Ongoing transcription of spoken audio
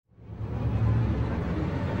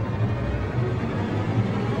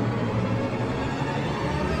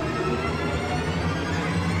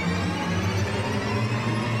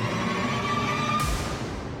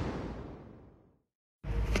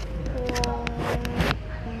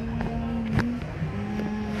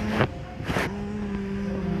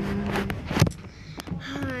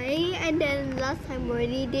last time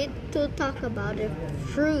we did to talk about a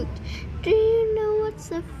fruit. Do you know what's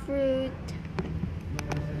a fruit?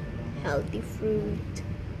 Healthy fruit.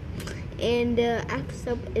 And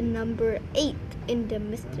episode number 8 in the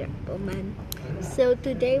Mr. Appleman. So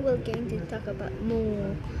today we're going to talk about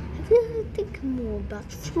more. Have you think more about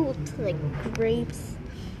fruits like grapes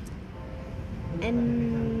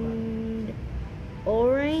and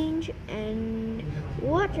orange and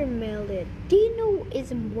watermelon? Do you know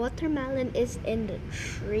is watermelon is in the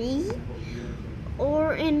tree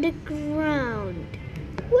or in the ground?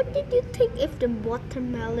 What did you think if the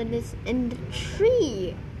watermelon is in the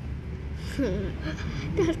tree?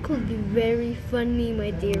 That could be very funny,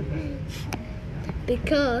 my dear.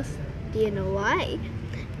 Because, do you know why?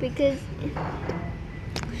 Because,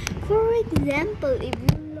 for example, if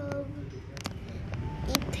you love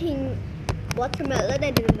eating watermelon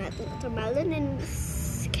and the watermelon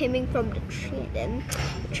is coming from the tree, then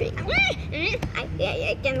the tree,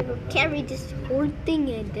 I can carry this whole thing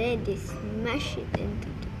and then they smash it into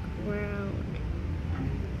the ground.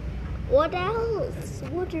 What else?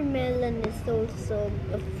 Watermelon is also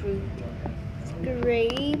a fruit.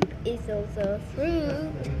 Grape is also a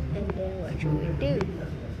fruit. And then what should we do?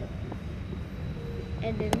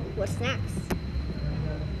 And then what's next?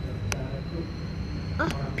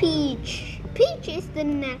 Peach. Peach is the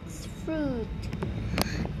next fruit.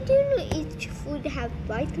 Do you know each fruit have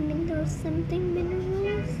vitamins or something,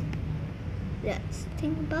 minerals? Let's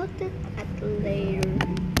think about it at later.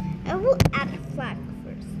 I will add flag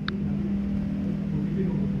first.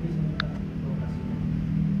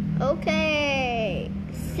 Okay,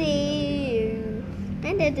 see you.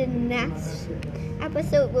 And then the next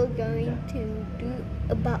episode we're going to do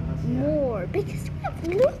about more because we have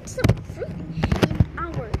lots of fruit in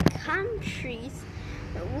our countries.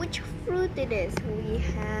 Which fruit it is? We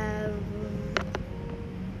have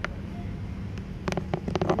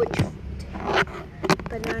which fruit?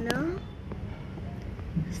 Banana,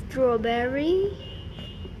 strawberry,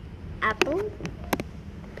 apple,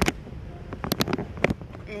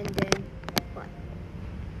 and then what?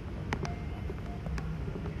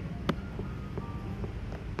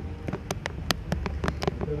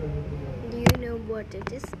 Do you know what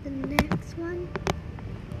it is? The next one?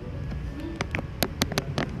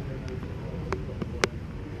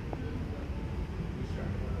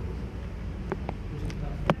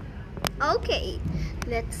 Okay,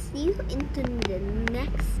 let's see you into the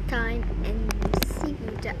next time and see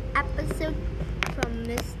you the episode from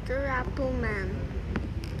Mr. Appleman.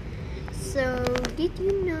 So, did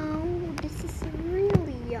you know this is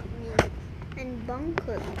really yummy and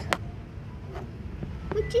buncut?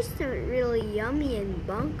 Which is really yummy and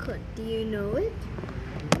buncut? Do you know it?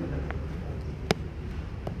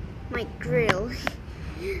 My grill.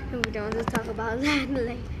 We don't want to talk about that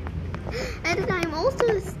later. And I'm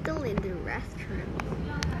also still in the restaurant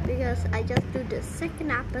because I just do the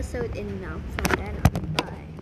second episode and now from then on.